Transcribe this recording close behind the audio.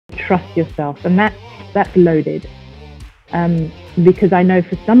trust yourself. And that's loaded. Because I know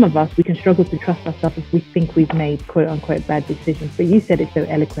for some of us, we can struggle to trust ourselves if we think we've made quote unquote bad decisions. But you said it so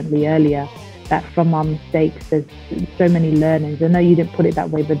eloquently earlier that from our mistakes, there's so many learnings. I know you didn't put it that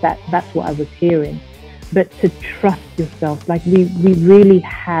way, but that's what I was hearing. But to trust yourself, like we really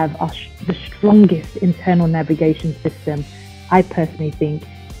have the strongest internal navigation system, I personally think,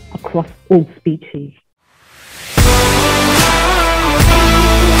 across all species.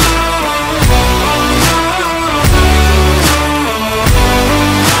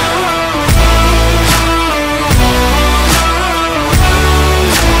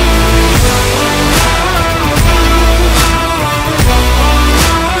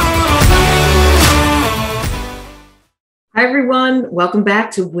 Hi, everyone. Welcome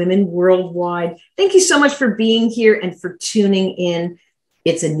back to Women Worldwide. Thank you so much for being here and for tuning in.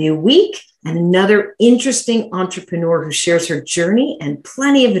 It's a new week and another interesting entrepreneur who shares her journey and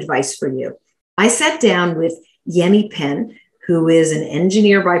plenty of advice for you. I sat down with Yemi Penn, who is an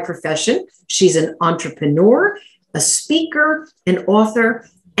engineer by profession. She's an entrepreneur, a speaker, an author,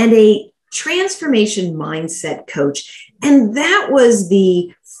 and a transformation mindset coach. And that was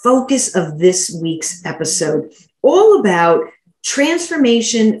the focus of this week's episode. All about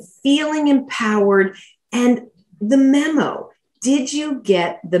transformation, feeling empowered, and the memo. Did you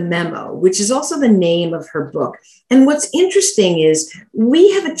get the memo? Which is also the name of her book. And what's interesting is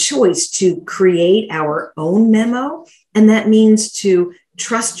we have a choice to create our own memo. And that means to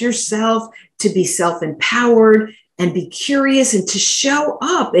trust yourself, to be self-empowered, and be curious, and to show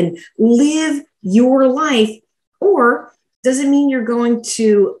up and live your life. Or does it mean you're going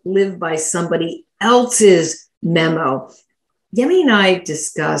to live by somebody else's memo? Yemi and I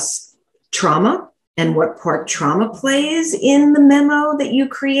discuss trauma and what part trauma plays in the memo that you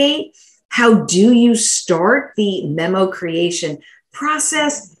create. How do you start the memo creation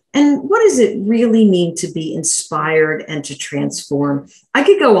process? And what does it really mean to be inspired and to transform? I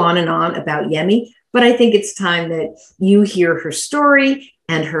could go on and on about Yemi, but I think it's time that you hear her story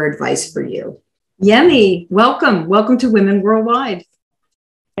and her advice for you. Yemi, welcome. Welcome to Women Worldwide.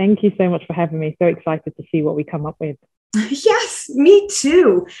 Thank you so much for having me. So excited to see what we come up with. Yes, me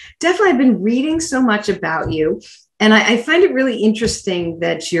too. Definitely, I've been reading so much about you. And I find it really interesting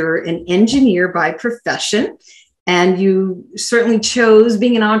that you're an engineer by profession. And you certainly chose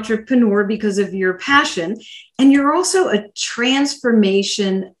being an entrepreneur because of your passion. And you're also a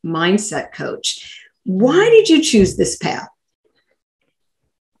transformation mindset coach. Why did you choose this path?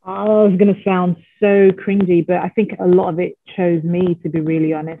 Oh, it's going to sound so cringy, but I think a lot of it chose me, to be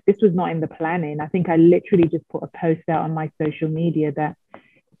really honest. This was not in the planning. I think I literally just put a post out on my social media that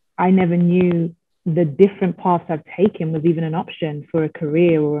I never knew the different paths I've taken was even an option for a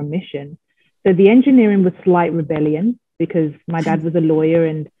career or a mission. So the engineering was slight rebellion because my dad was a lawyer.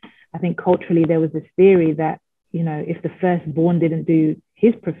 And I think culturally there was this theory that, you know, if the firstborn didn't do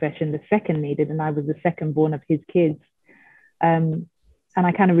his profession, the second needed, and I was the second born of his kids. And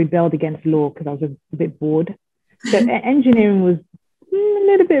I kind of rebelled against law because I was a bit bored. So engineering was a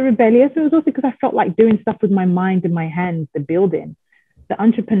little bit rebellious. It was also because I felt like doing stuff with my mind and my hands, the building. The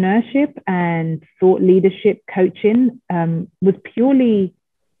entrepreneurship and thought leadership coaching was purely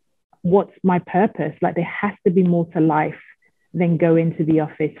what's my purpose. Like there has to be more to life than go into the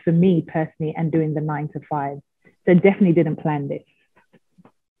office for me personally and doing the 9 to 5. So definitely didn't plan this.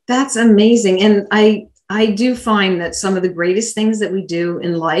 That's amazing. And I do find that some of the greatest things that we do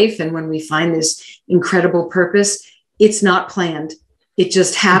in life, and when we find this incredible purpose, it's not planned. It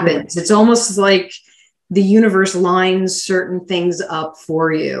just happens. It's almost like the universe lines certain things up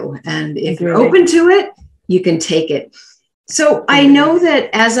for you. And if you're open to it, you can take it. So I know that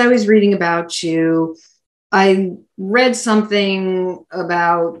as I was reading about you, I read something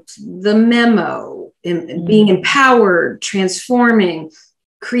about the memo, being empowered, transforming,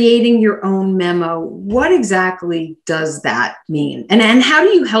 creating your own memo. What exactly does that mean? And how do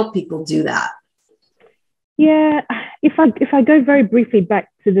you help people do that? Yeah, if I go very briefly back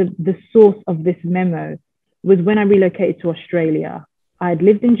to the source of this memo was when I relocated to Australia. I had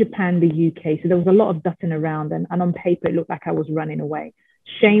lived in Japan, the UK, so there was a lot of dutting around, and on paper it looked like I was running away.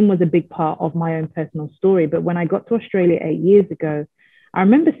 Shame was a big part of my own personal story. But when I got to Australia 8 years ago, I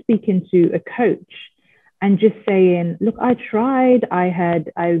remember speaking to a coach and just saying, look, I tried. I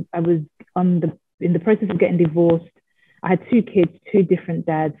was in the process of getting divorced. I had 2 kids, 2 different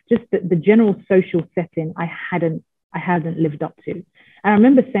dads. Just the general social setting I hadn't lived up to. And I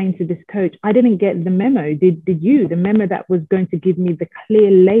remember saying to this coach, I didn't get the memo. Did you? The memo that was going to give me the clear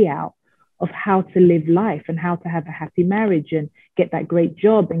layout of how to live life and how to have a happy marriage and get that great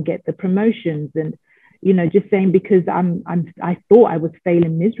job and get the promotions and, just saying because I thought I was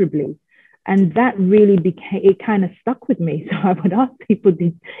failing miserably. And that really it kind of stuck with me. So I would ask people,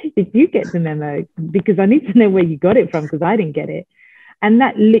 did you get the memo? Because I need to know where you got it from, because I didn't get it. And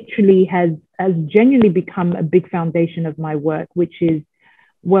that literally has genuinely become a big foundation of my work, which is,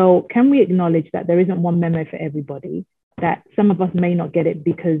 well, can we acknowledge that there isn't one memo for everybody, that some of us may not get it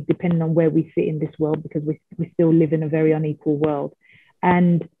because depending on where we sit in this world, because we still live in a very unequal world.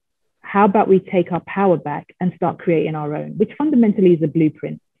 And how about we take our power back and start creating our own, which fundamentally is a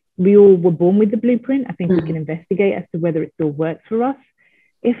blueprint. We all were born with the blueprint. I think we can investigate as to whether it still works for us.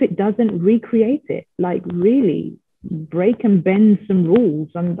 If it doesn't, recreate it. Like, really break and bend some rules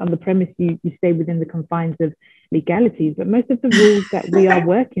on the premise you stay within the confines of legalities. But most of the rules that we are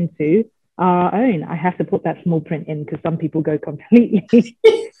working to are our own. I have to put that small print in because some people go completely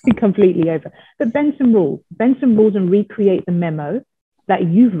over. But bend some rules and recreate the memo that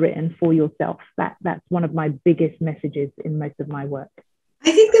you've written for yourself. That's one of my biggest messages in most of my work.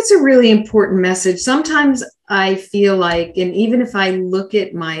 I think that's a really important message. Sometimes I feel like, and even if I look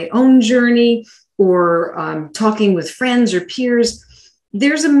at my own journey or talking with friends or peers,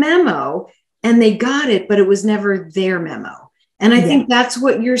 there's a memo and they got it, but it was never their memo. And I think that's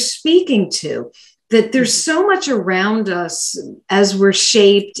what you're speaking to, that there's so much around us as we're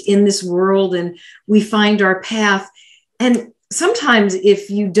shaped in this world and we find our path. And sometimes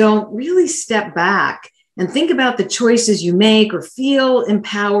if you don't really step back and think about the choices you make or feel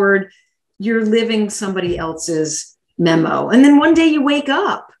empowered, you're living somebody else's memo. And then one day you wake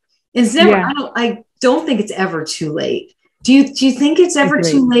up. It's never, I don't think it's ever too late. Do you think it's ever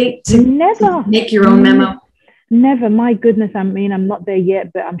too late to make your own memo? Never. My goodness. I mean, I'm not there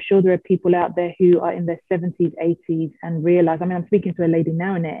yet, but I'm sure there are people out there who are in their 70s, 80s and realize, I mean, I'm speaking to a lady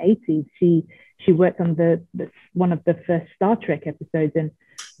now in her 80s. She worked on the one of the first Star Trek episodes, and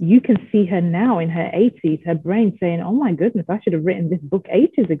you can see her now in her 80s, her brain saying, oh my goodness, I should have written this book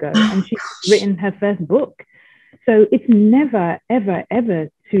ages ago. And she's written her first book. So it's never, ever, ever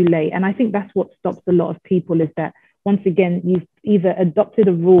too late. And I think that's what stops a lot of people, is that once again, you've either adopted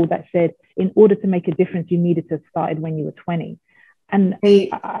a rule that said, in order to make a difference, you needed to have started when you were 20. And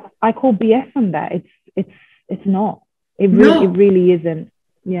I call BS on that. It's not. It really isn't.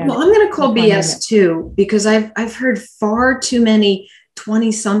 Yeah. Well, I'm going to call BS too, because I've heard far too many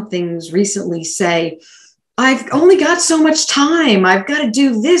 20-somethings recently say, I've only got so much time. I've got to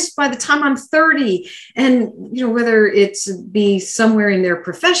do this by the time I'm 30. And, whether it's be somewhere in their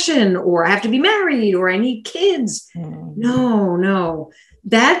profession or I have to be married or I need kids. No,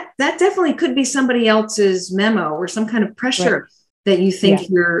 that definitely could be somebody else's memo or some kind of pressure that you think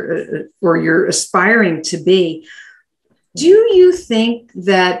you're aspiring to be. Do you think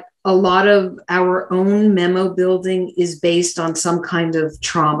that a lot of our own memo building is based on some kind of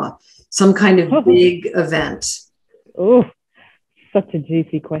trauma, some kind of big event? Oh, such a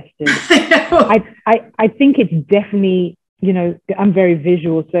juicy question. I think it's definitely, I'm very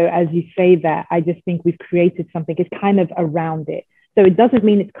visual. So as you say that, I just think we've created something. It's kind of around it. So it doesn't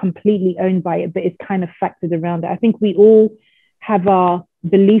mean it's completely owned by it, but it's kind of factored around it. I think we all have our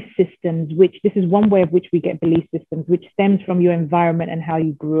belief systems, which this is one way of which we get belief systems, which stems from your environment and how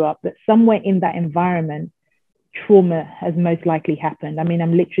you grew up, that somewhere in that environment, trauma has most likely happened. I mean,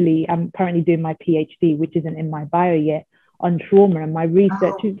 I'm currently doing my PhD, which isn't in my bio yet, on trauma. And my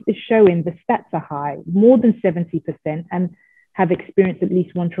research is showing the stats are high, more than 70%, and have experienced at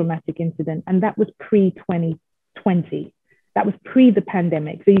least one traumatic incident. And that was pre-2020. That was pre the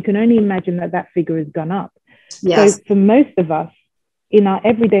pandemic. So you can only imagine that figure has gone up. Yes. So for most of us, in our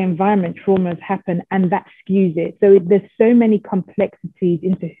everyday environment, traumas happen and that skews it. So there's so many complexities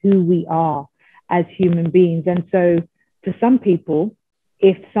into who we are as human beings. And so for some people,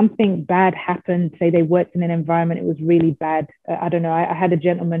 if something bad happened, say they worked in an environment, it was really bad. I don't know. I had a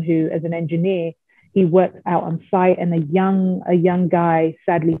gentleman who, as an engineer, he worked out on site, and a young guy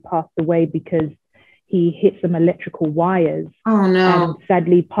sadly passed away because he hit some electrical wires. Oh no! And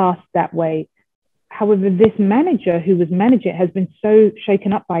sadly passed that way. However, this manager who was managing it has been so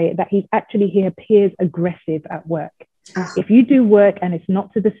shaken up by it that he appears aggressive at work. If you do work and it's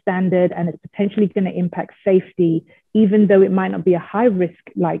not to the standard and it's potentially going to impact safety, even though it might not be a high risk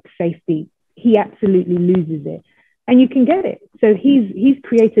like safety, he absolutely loses it. And you can get it. So he's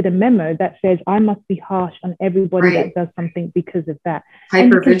created a memo that says, I must be harsh on everybody that does something because of that.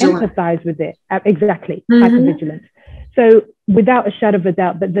 And you can empathize with it. Exactly. Hypervigilance. So without a shadow of a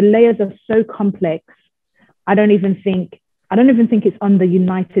doubt, but the layers are so complex. I don't even think it's on the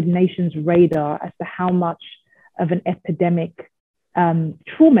United Nations radar as to how much of an epidemic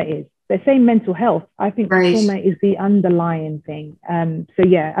trauma is. they're saying mental health. I think Right. trauma is the underlying thing. So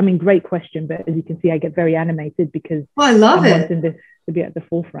yeah, I mean, great question, but as you can see, I get very animated because I love I'm it. wanting this to be at the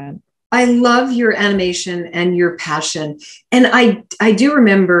forefront. I love your animation and your passion. And I do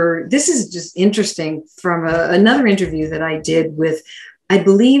remember, this is just interesting from another interview that I did with, I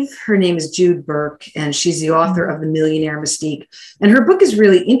believe her name is Jude Burke, and she's the author of The Millionaire Mystique. And her book is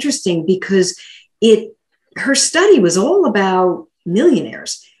really interesting because her study was all about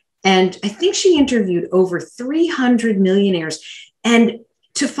millionaires. And I think she interviewed over 300 millionaires. And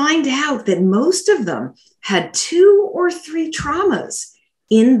to find out that most of them had 2 or 3 traumas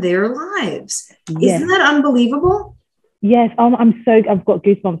in their lives. Yes. Isn't that unbelievable? Yes, I've got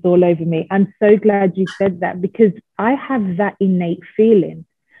goosebumps all over me. I'm so glad you said that because I have that innate feeling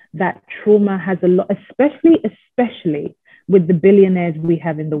that trauma has a lot, especially with the billionaires we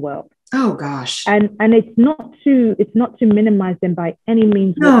have in the world. Oh gosh. And it's not to minimize them by any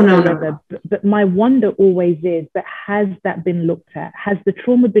means whatsoever. No. But my wonder always is that has that been looked at? Has the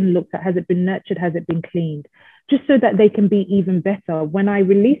trauma been looked at? Has it been nurtured? Has it been cleaned? Just so that they can be even better. When I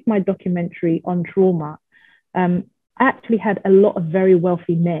released my documentary on trauma, I actually had a lot of very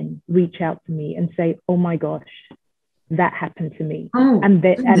wealthy men reach out to me and say, "Oh my gosh, that happened to me." And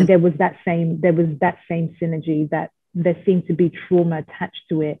there was that same synergy, that there seemed to be trauma attached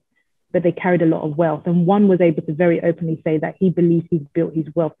to it, but they carried a lot of wealth. And one was able to very openly say that he believes he's built his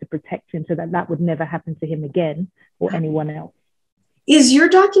wealth to protect him so that would never happen to him again or anyone else. Is your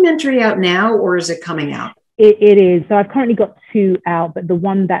documentary out now, or is it coming out? It is. So I've currently got 2 out, but the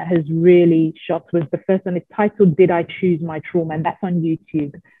one that has really shocked was the first one. It's titled "Did I Choose My Trauma?" And that's on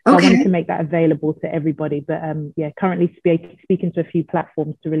YouTube. So I wanted to make that available to everybody. But currently speaking to a few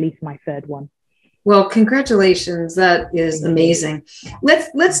platforms to release my 3rd one. Well, congratulations. That is amazing.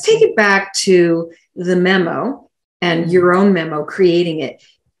 Let's take it back to the memo and your own memo, creating it.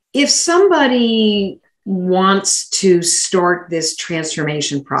 If somebody wants to start this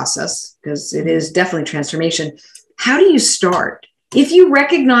transformation process, because it is definitely transformation, how do you start? If you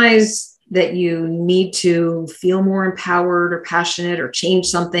recognize that you need to feel more empowered or passionate or change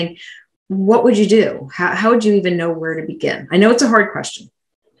something, what would you do? How would you even know where to begin? I know it's a hard question.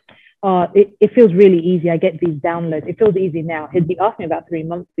 It feels really easy. I get these downloads. It feels easy now. If you asked me about 3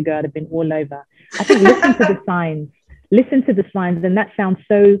 months ago, I'd have been all over. I think listen to the signs. And that sounds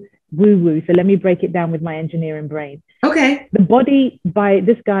so woo-woo. So let me break it down with my engineering brain. Okay. The Body, by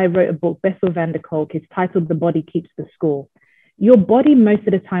this guy wrote a book, Bessel van der Kolk. It's titled The Body Keeps the Score. Your body most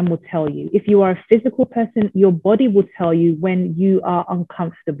of the time will tell you. If you are a physical person, your body will tell you when you are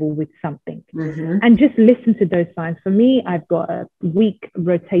uncomfortable with something. And just listen to those signs. For me, I've got a weak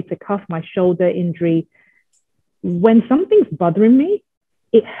rotator cuff, my shoulder injury. When something's bothering me,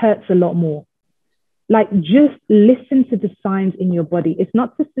 it hurts a lot more. Like, just listen to the signs in your body. It's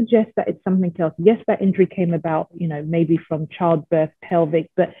not to suggest that it's something else. Yes, that injury came about, maybe from childbirth,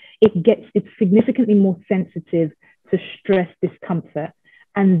 pelvic, but it's significantly more sensitive to stress, discomfort.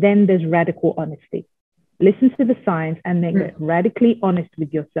 And then there's radical honesty. Listen to the signs and then get radically honest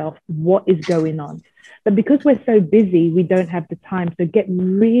with yourself. What is going on? But because we're so busy, we don't have the time. So get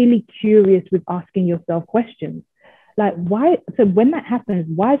really curious with asking yourself questions. Like, why? So when that happens,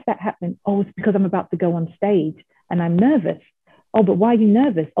 why is that happening? Oh, it's because I'm about to go on stage and I'm nervous. Oh, but why are you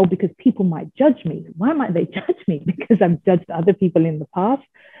nervous? Oh, because people might judge me. Why might they judge me? Because I've judged other people in the past.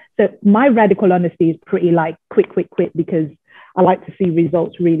 So my radical honesty is pretty like quick, because I like to see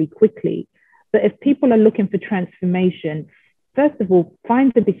results really quickly. But if people are looking for transformation, first of all,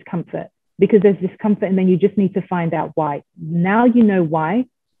 find the discomfort, because there's discomfort and then you just need to find out why. Now you know why,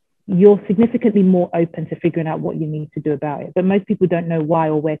 you're significantly more open to figuring out what you need to do about it. But most people don't know why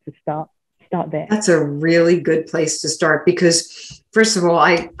or where to start. Start there. That's a really good place to start, because first of all,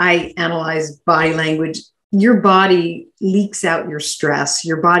 I analyze body language. Your body leaks out your stress.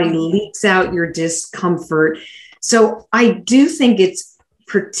 Your body leaks out your discomfort. So I do think it's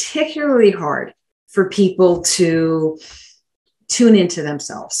particularly hard for people to tune into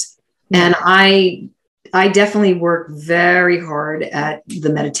themselves. And I definitely work very hard at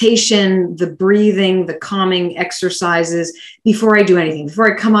the meditation, the breathing, the calming exercises before I do anything, before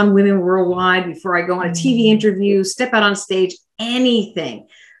I come on Women Worldwide, before I go on a TV interview, step out on stage, anything.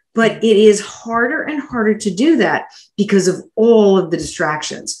 But it is harder and harder to do that because of all of the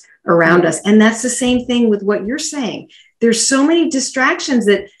distractions around us. And that's the same thing with what you're saying. There's so many distractions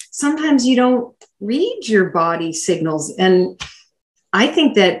that sometimes you don't read your body signals. And I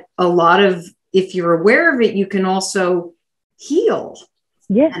think that if you're aware of it, you can also heal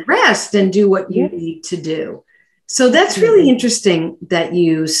and rest and do what you need to do. So that's really interesting that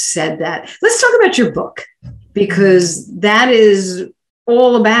you said that. Let's talk about your book, because that is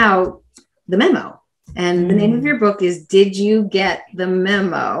all about the Memo. And the name of your book is Did You Get the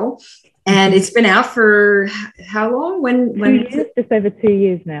Memo? And it's been out for how long? When 2 years, just over 2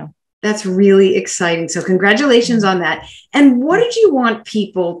 years now. That's really exciting. So congratulations on that. And what did you want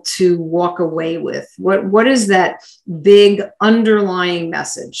people to walk away with? What is that big underlying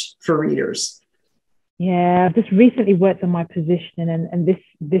message for readers? Yeah, I've just recently worked on my positioning, and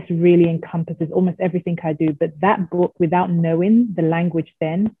this really encompasses almost everything I do. But that book, without knowing the language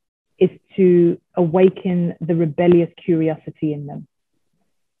then, is to awaken the rebellious curiosity in them.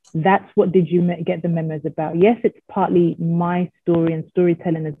 That's what Did You Get the Memo is about. Yes, it's partly my story, and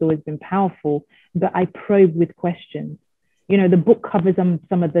storytelling has always been powerful, but I probe with questions. You know, the book covers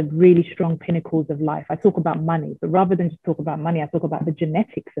some of the really strong pinnacles of life. I talk about money, but rather than just talk about money, I talk about the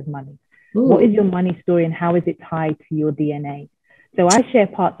genetics of money. Ooh. What is your money story and how is it tied to your DNA? So I share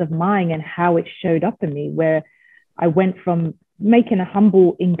parts of mine and how it showed up in me, where I went from making a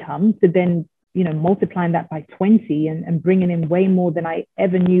humble income to then, you know, multiplying that by 20 and bringing in way more than I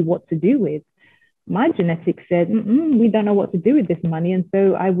ever knew what to do with. My genetics said, we don't know what to do with this money. And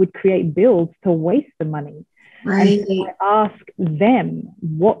so I would create bills to waste the money. Right. And so I ask them,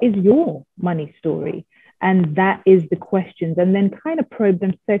 what is your money story? And that is the questions. And then kind of probe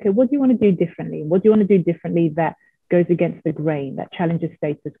them to say, okay, what do you want to do differently? What do you want to do differently that goes against the grain, that challenges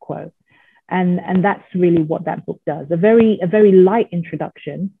status quo? And that's really what that book does. A very light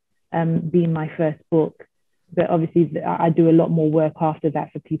introduction, being my first book, but obviously I do a lot more work after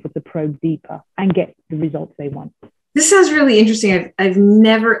that for people to probe deeper and get the results they want. This sounds really interesting. I've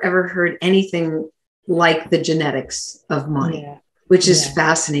never ever heard anything like the genetics of money, which is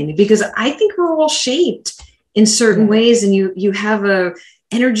fascinating, because I think we're all shaped in certain ways, and you have a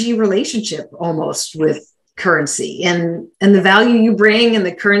energy relationship almost with currency and the value you bring and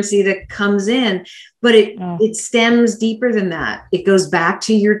the currency that comes in, but it stems deeper than that. It goes back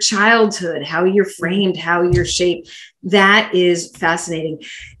to your childhood, how you're framed, how you're shaped. That is fascinating.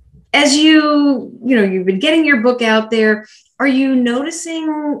 As you've been getting your book out there, are you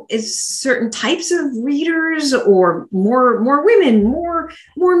noticing is certain types of readers, or more women, more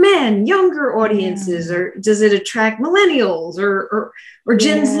men, younger audiences, or does it attract millennials or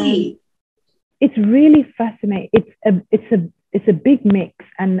Gen Z? It's really fascinating. It's a big mix,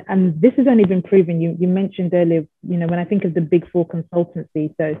 and this has only been proven. You mentioned earlier, you know, when I think of the big four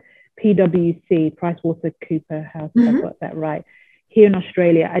consultancy, so PwC, PricewaterhouseCoopers, I've got that right. Here in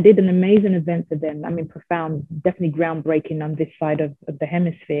Australia, I did an amazing event for them. I mean, profound, definitely groundbreaking on this side of the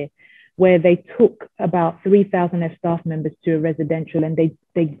hemisphere, where they took about 3,000 of their staff members to a residential, and they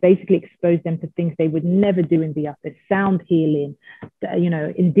basically exposed them to things they would never do in the office: sound healing, you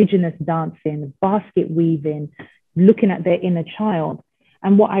know, indigenous dancing, basket weaving, looking at their inner child.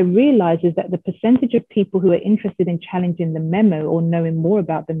 And what I realized is that the percentage of people who are interested in challenging the memo or knowing more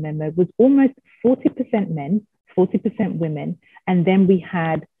about the memo was almost 40% men, 40% women. And then we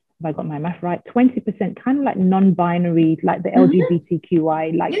had, if I got my math right, 20% kind of like non-binary, like the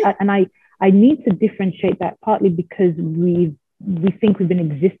LGBTQI, and I need to differentiate that, partly because we think we've been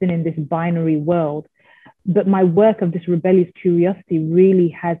existing in this binary world. But my work of this rebellious curiosity really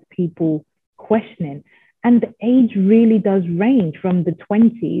has people questioning. And the age really does range from the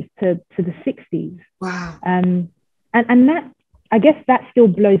 20s to the 60s. Wow. And that, I guess that still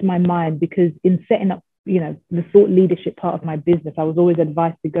blows my mind, because in setting up, you know, the thought leadership part of my business, I was always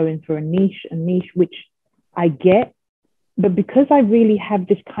advised to go in for a niche, which I get. But because I really have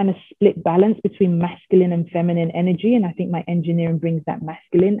this kind of split balance between masculine and feminine energy, and I think my engineering brings that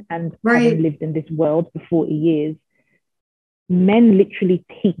masculine, and having lived in this world for 40 years, men literally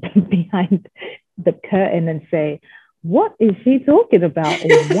peek behind the curtain and say, what is she talking about?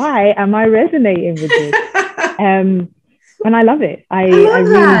 Or why am I resonating with this? And I love it. I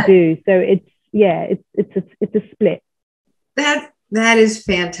really do. So it's a split. That is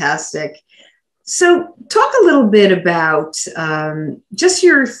fantastic. So talk a little bit about just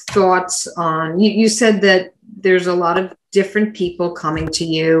your thoughts on, you said that there's a lot of different people coming to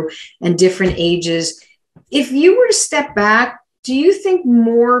you and different ages. If you were to step back, do you think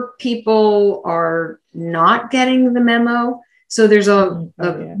more people are not getting the memo? So there's a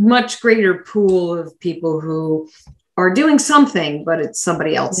much greater pool of people who are doing something, but it's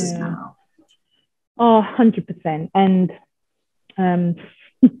somebody else's memo. Oh, 100%. And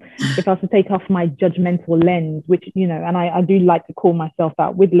if I was to take off my judgmental lens, which, you know, and I do like to call myself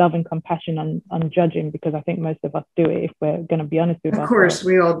out with love and compassion on judging, because I think most of us do it, if we're going to be honest with ourselves. Of course,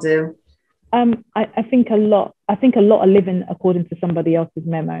 we all do. I think a lot are living according to somebody else's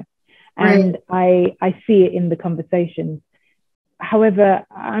memo. And I see it in the conversations. However,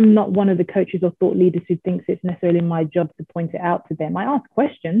 I'm not one of the coaches or thought leaders who thinks it's necessarily my job to point it out to them. I ask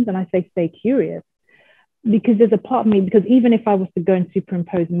questions and I say, stay curious, because there's a part of me, because even if I was to go and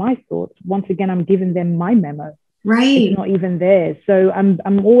superimpose my thoughts, once again, I'm giving them my memo. Right. It's not even theirs. So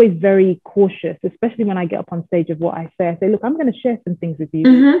I'm always very cautious, especially when I get up on stage of what I say. I say, look, I'm going to share some things with you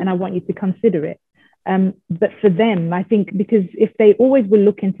and I want you to consider it. But for them, I think, because if they always will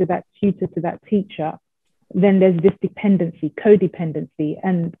look into that tutor, to that teacher, then there's this dependency, codependency.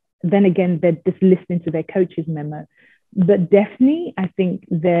 And then again, they're just listening to their coach's memo. But definitely, I think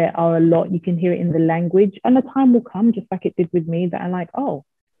there are a lot, you can hear it in the language, and the time will come, just like it did with me, that I'm like, oh,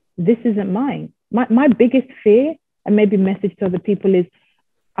 this isn't mine. My biggest fear, and maybe message to other people, is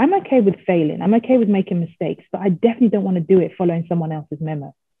I'm okay with failing. I'm okay with making mistakes, but I definitely don't want to do it following someone else's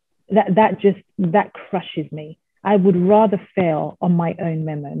memo. That crushes me. I would rather fail on my own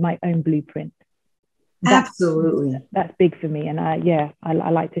memo, my own blueprint. Absolutely. That's big for me. And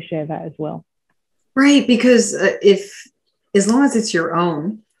I like to share that as well. Right. Because as long as it's your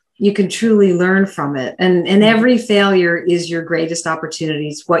own, you can truly learn from it. And every failure is your greatest opportunity.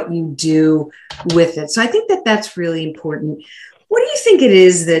 It's what you do with it. So I think that that's really important. What do you think it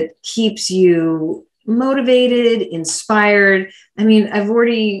is that keeps you motivated, inspired? I mean,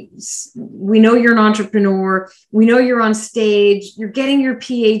 we know you're an entrepreneur. We know you're on stage. You're getting your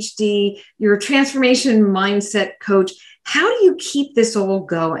PhD. You're a transformation mindset coach. How do you keep this all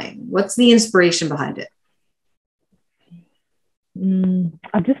going? What's the inspiration behind it?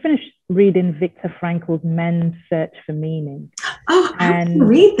 I've just finished reading Viktor Frankl's Man's Search for Meaning. Oh, I can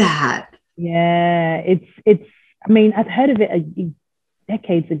read that. Yeah, it's. I mean, I've heard of it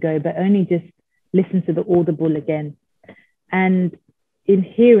decades ago, but only just listened to the Audible again. And in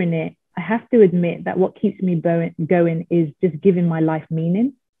hearing it, I have to admit that what keeps me going is just giving my life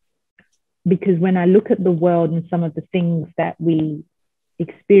meaning. Because when I look at the world and some of the things that we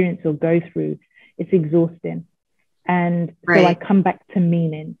experience or go through, it's exhausting. And so I come back to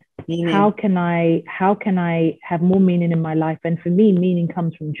meaning. How can I have more meaning in my life? And for me, meaning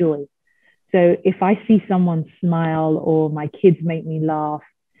comes from joy. So if I see someone smile or my kids make me laugh,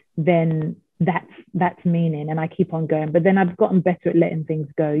 then that's meaning, and I keep on going. But then I've gotten better at letting things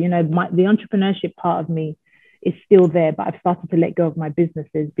go. You know, the entrepreneurship part of me is still there, but I've started to let go of my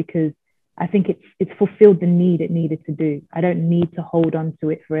businesses because I think it's fulfilled the need it needed to do. I don't need to hold on to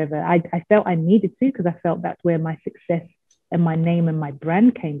it forever. I felt I needed to, because I felt that's where my success and my name and my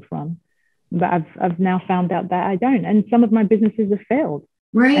brand came from. But I've now found out that I don't. And some of my businesses have failed.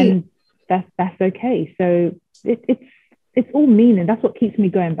 Right. And that's okay. So it's all meaning. That's what keeps me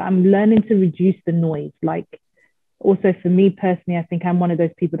going. But I'm learning to reduce the noise. Like, also for me personally, I think I'm one of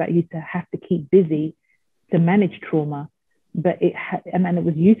those people that used to have to keep busy to manage trauma. But it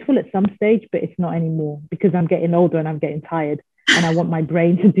was useful at some stage, but it's not anymore, because I'm getting older and I'm getting tired and I want my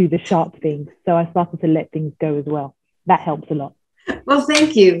brain to do the sharp things. So I started to let things go as well. That helps a lot. Well,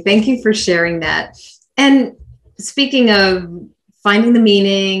 thank you. Thank you for sharing that. And speaking of finding the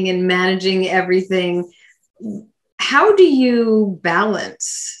meaning and managing everything, how do you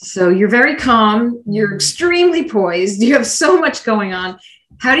balance? So you're very calm, you're extremely poised, you have so much going on.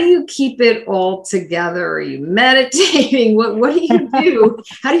 How do you keep it all together? Are you meditating? What do you do?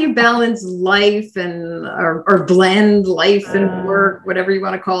 How do you balance life or blend life and work, whatever you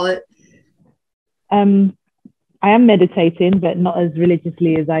want to call it? I am meditating, but not as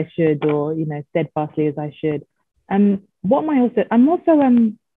religiously as I should, or steadfastly as I should. What am I also? I'm also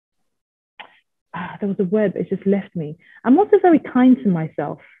there was a word, but it's just left me. I'm also very kind to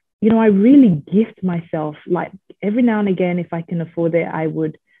myself. I really gift myself. Like, every now and again, if I can afford it, I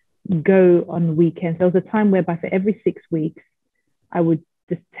would go on weekends. There was a time whereby for every 6 weeks, I would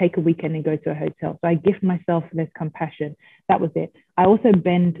just take a weekend and go to a hotel. So I gift myself this compassion. That was it. I also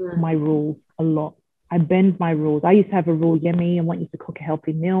bend my rules a lot. I bend my rules. I used to have a rule, Yemi, I want you to cook a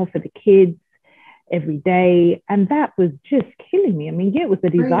healthy meal for the kids every day. And that was just killing me. I mean, yeah, it was the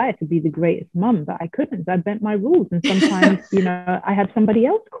desire to be the greatest mum, but I couldn't. I bent my rules. And sometimes, I had somebody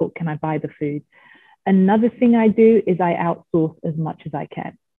else cook and I buy the food. Another thing I do is I outsource as much as I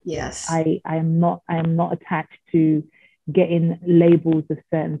can. Yes. I am not attached to getting labels of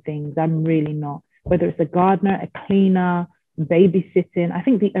certain things. I'm really not. Whether it's a gardener, a cleaner, babysitting. I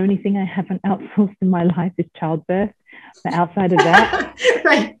think the only thing I haven't outsourced in my life is childbirth. But outside of that,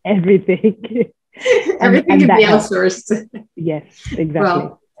 right. Everything can be outsourced. Yes, exactly.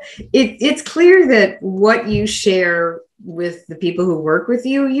 Well, it's clear that what you share with the people who work with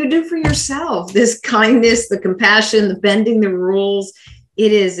you, you do for yourself. This kindness, the compassion, the bending the rules,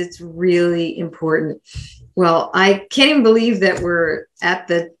 it's really important. Well, I can't even believe that we're at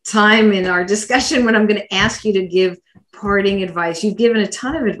the time in our discussion when I'm going to ask you to give parting advice? You've given a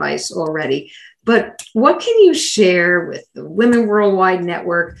ton of advice already, but what can you share with the Women Worldwide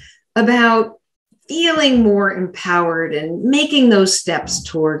Network about feeling more empowered and making those steps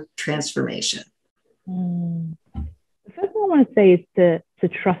toward transformation? The first thing I want to say is to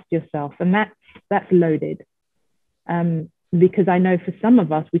trust yourself, and that's loaded. Because I know for some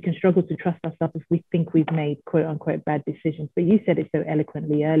of us, we can struggle to trust ourselves if we think we've made quote unquote bad decisions. But you said it so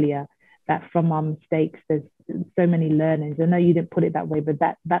eloquently earlier that from our mistakes, there's so many learnings. I know you didn't put it that way, but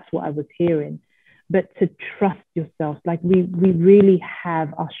that's what I was hearing. But to trust yourself, like we really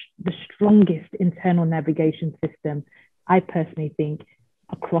have the strongest internal navigation system, I personally think,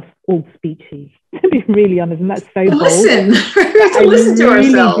 across all species, to be really honest. And that's so bold. Listen, listen to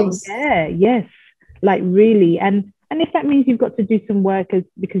ourselves. Yes, like really. And if that means you've got to do some work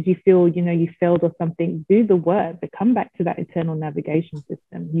because you feel, you failed or something, do the work, but come back to that internal navigation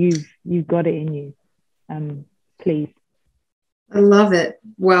system. You've got it in you. Please. I love it.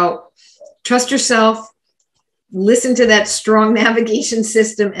 Well, trust yourself, listen to that strong navigation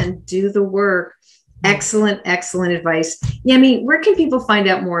system, and do the work. Excellent, excellent advice. Yemi, where can people find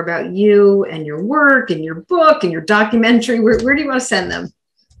out more about you and your work and your book and your documentary? Where do you want to send them?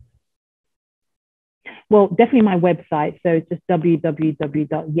 Well, definitely my website. So it's just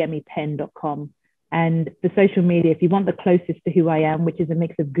www.yemipenn.com. And the social media, if you want the closest to who I am, which is a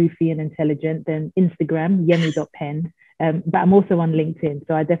mix of goofy and intelligent, then Instagram, yemi.penn. But I'm also on LinkedIn.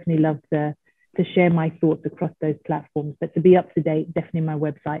 So I definitely love to share my thoughts across those platforms. But to be up to date, definitely my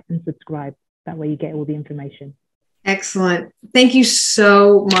website, and subscribe. That way you get all the information. Excellent. Thank you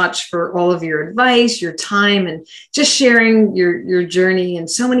so much for all of your advice, your time, and just sharing your journey and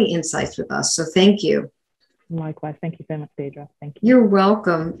so many insights with us. So thank you. Likewise. Thank you so much, Deidre. Thank you. You're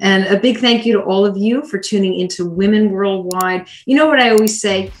welcome. And a big thank you to all of you for tuning into Women Worldwide. You know what I always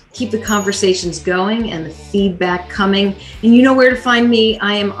say, keep the conversations going and the feedback coming. And you know where to find me.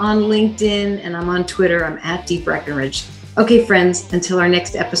 I am on LinkedIn and I'm on Twitter. I'm at Dee Breckenridge. Okay, friends, until our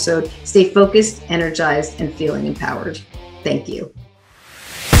next episode, stay focused, energized, and feeling empowered. Thank you.